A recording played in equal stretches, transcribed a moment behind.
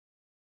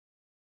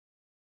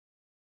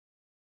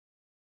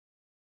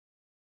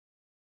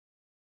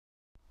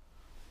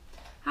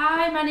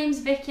my name's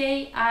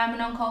Vicky. I'm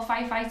an on-call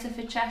firefighter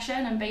for Cheshire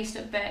and I'm based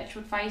at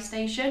Birchwood Fire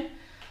Station.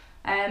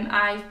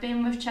 I've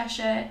been with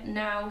Cheshire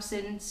now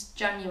since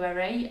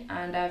January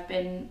and I've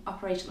been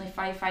operationally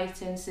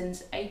firefighting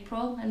since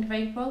April, end of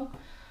April.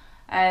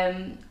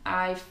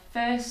 I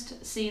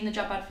first seen the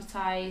job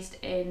advertised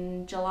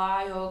in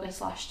July, August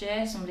last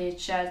year. Somebody had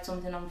shared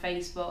something on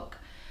Facebook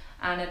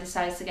and I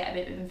decided to get a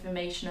bit of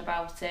information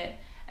about it.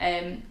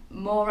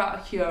 More out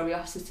of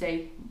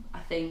curiosity, I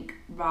think,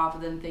 rather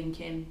than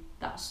thinking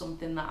that's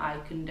something that I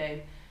can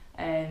do.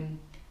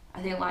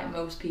 I think like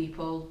most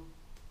people,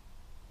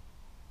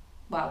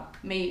 well,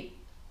 me,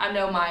 I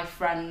know my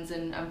friends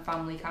and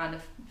family kind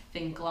of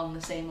think along the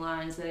same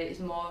lines, that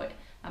it's more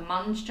a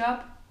man's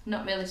job,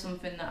 not really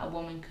something that a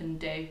woman can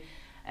do.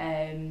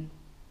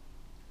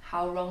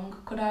 How wrong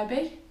could I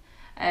be?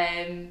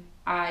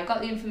 I got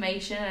the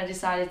information and I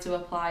decided to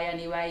apply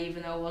anyway,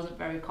 even though I wasn't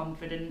very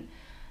confident.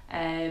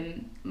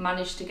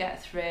 Managed to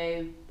get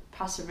through,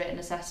 pass the written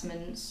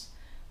assessments.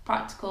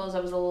 Practicals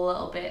I was a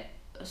little bit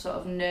sort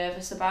of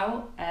nervous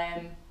about.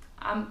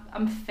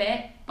 I'm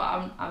fit,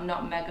 but I'm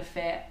not mega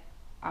fit.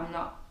 I'm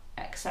not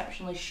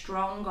exceptionally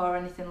strong or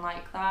anything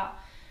like that.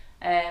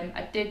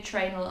 I did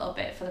train a little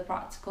bit for the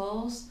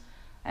practicals,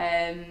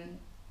 and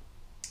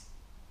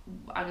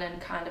then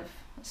kind of,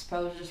 I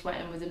suppose, just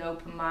went in with an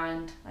open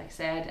mind. Like I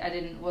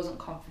said, wasn't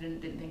confident,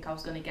 didn't think I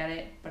was going to get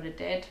it, but I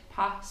did,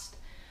 passed.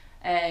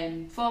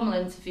 Formal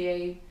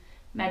interview,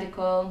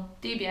 medical,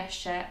 DBS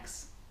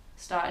checks,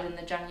 started in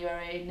the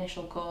January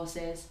initial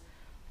courses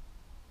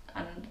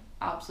and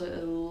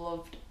absolutely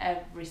loved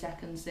every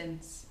second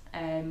since.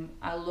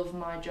 I love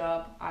my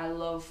job, I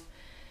love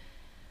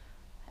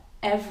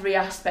every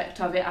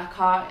aspect of it. I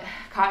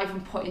can't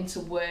even put into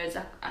words.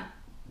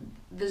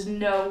 There's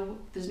no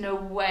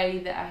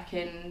way that I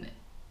can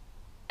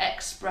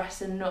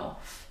express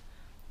enough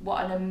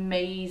what an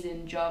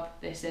amazing job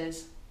this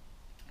is.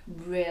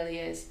 Really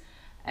is.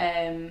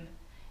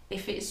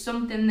 If it's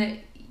something that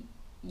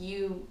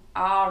you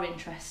are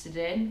interested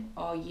in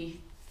or you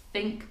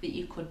think that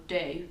you could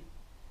do,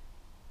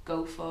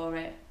 go for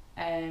it.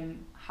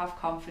 Have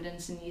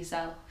confidence in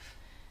yourself,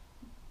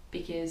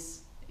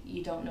 because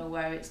you don't know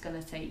where it's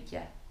going to take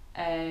you.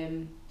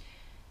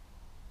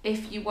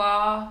 If you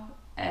are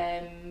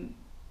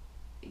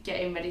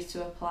getting ready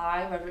to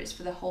apply, whether it's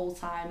for the whole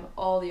time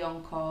or the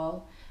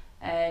on-call,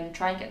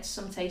 try and get to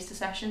some taster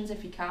sessions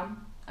if you can.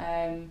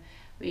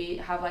 We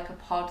have like a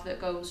pod that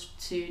goes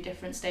to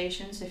different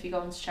stations. So if you go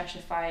onto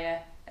Cheshire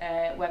Fire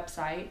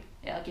website,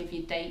 it'll give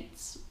you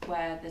dates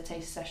where the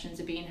taster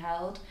sessions are being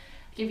held.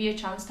 Give you a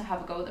chance to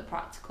have a go at the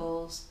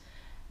practicals.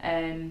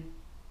 I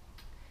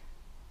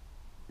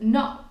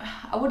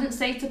wouldn't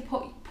say to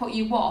put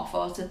you off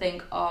or to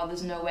think, oh,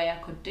 there's no way I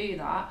could do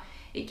that.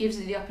 It gives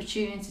you the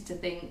opportunity to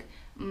think,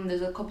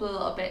 there's a couple of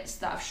little bits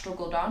that I've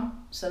struggled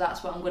on, so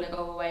that's what I'm going to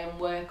go away and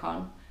work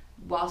on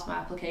whilst my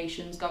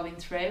application's going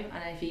through,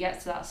 and if you get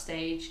to that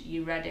stage,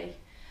 you're ready.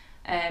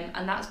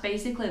 And that's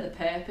basically the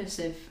purpose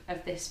of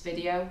this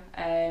video.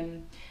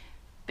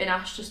 Been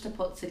asked just to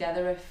put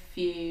together a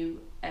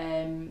few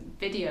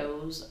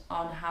videos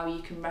on how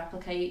you can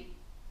replicate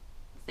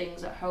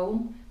things at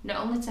home, not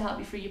only to help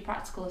you through your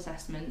practical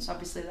assessments,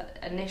 obviously that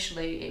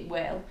initially it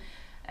will,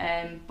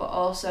 but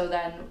also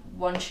then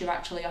once you're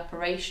actually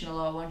operational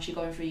or once you're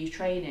going through your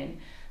training,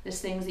 there's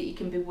things that you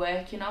can be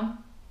working on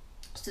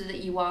so that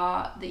you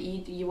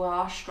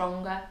are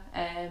stronger.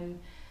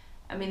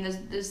 I mean,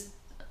 there's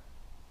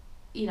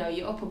you know,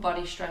 your upper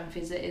body strength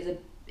is a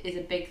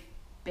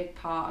big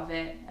part of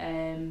it.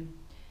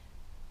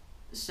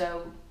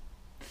 So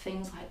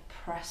things like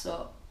press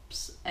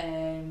ups,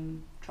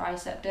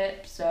 tricep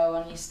dips, so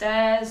on your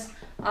stairs,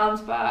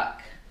 arms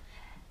back,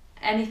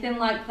 anything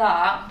like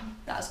that,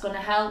 that's going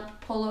to help.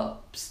 Pull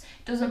ups,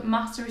 doesn't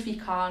matter if you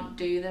can't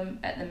do them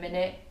at the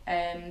minute.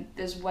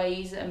 There's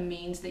ways and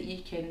means that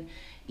you can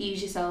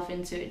ease yourself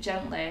into it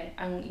gently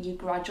and you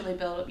gradually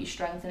build up your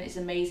strength, and it's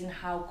amazing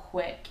how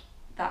quick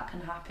that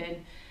can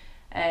happen.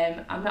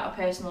 I'm not a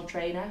personal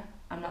trainer,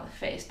 I'm not the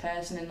fittest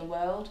person in the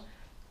world.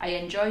 I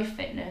enjoy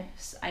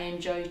fitness, I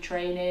enjoy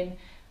training,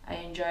 I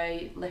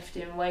enjoy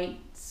lifting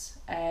weights.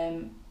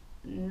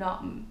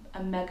 Not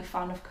a mega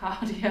fan of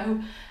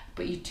cardio,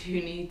 but you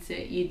do need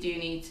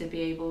to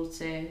be able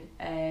to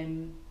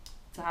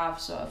have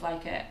sort of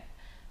like an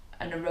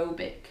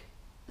aerobic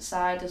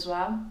side as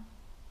well.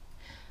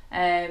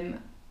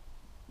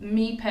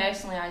 Me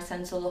personally, I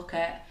tend to look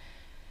at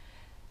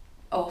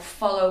or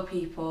follow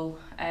people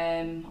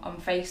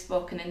on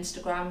Facebook and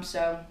Instagram.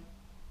 So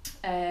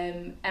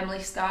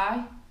Emily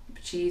Sky,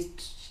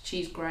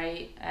 she's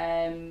great.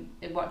 I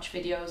watch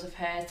videos of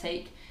her,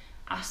 take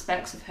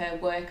aspects of her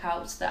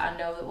workouts that I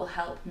know that will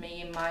help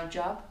me in my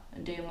job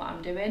and doing what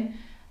I'm doing.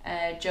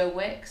 Joe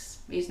Wicks,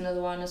 he's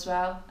another one as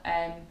well.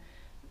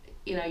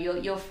 You know,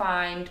 you'll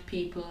find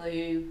people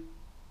who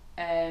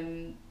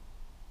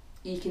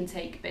you can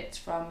take bits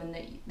from and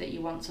that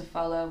you want to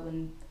follow,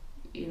 and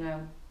you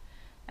know.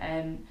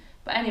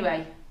 But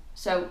anyway,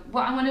 so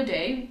what I'm going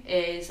to do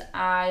is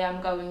I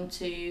am going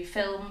to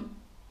film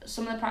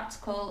some of the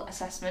practical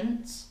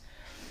assessments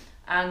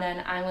and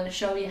then I'm going to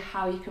show you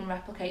how you can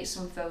replicate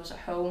some of those at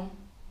home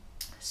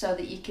so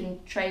that you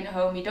can train at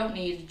home. You don't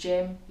need a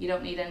gym, you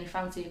don't need any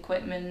fancy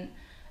equipment,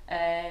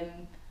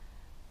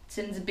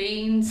 tins of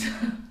beans,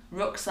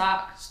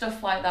 rucksack,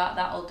 stuff like that,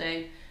 that'll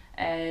do.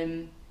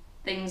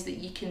 Things that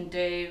you can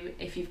do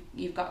if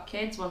you've got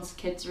kids. Once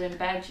the kids are in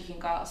bed, you can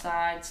go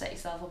outside, set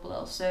yourself up a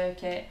little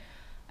circuit.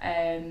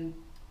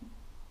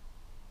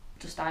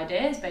 Just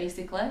ideas,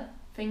 basically,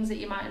 things that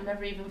you might have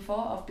never even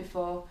thought of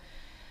before.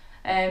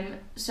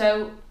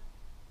 So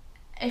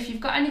if you've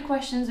got any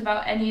questions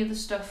about any of the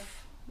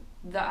stuff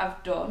that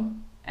I've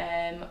done,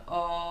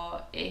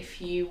 or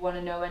if you want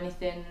to know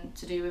anything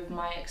to do with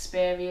my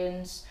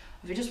experience,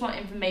 if you just want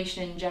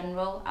information in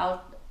general,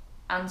 I'll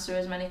answer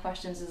as many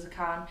questions as I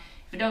can.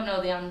 If I don't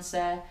know the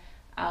answer,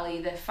 I'll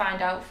either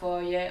find out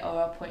for you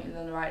or I'll point you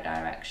in the right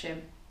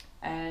direction.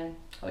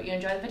 Hope you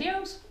enjoy the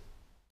videos.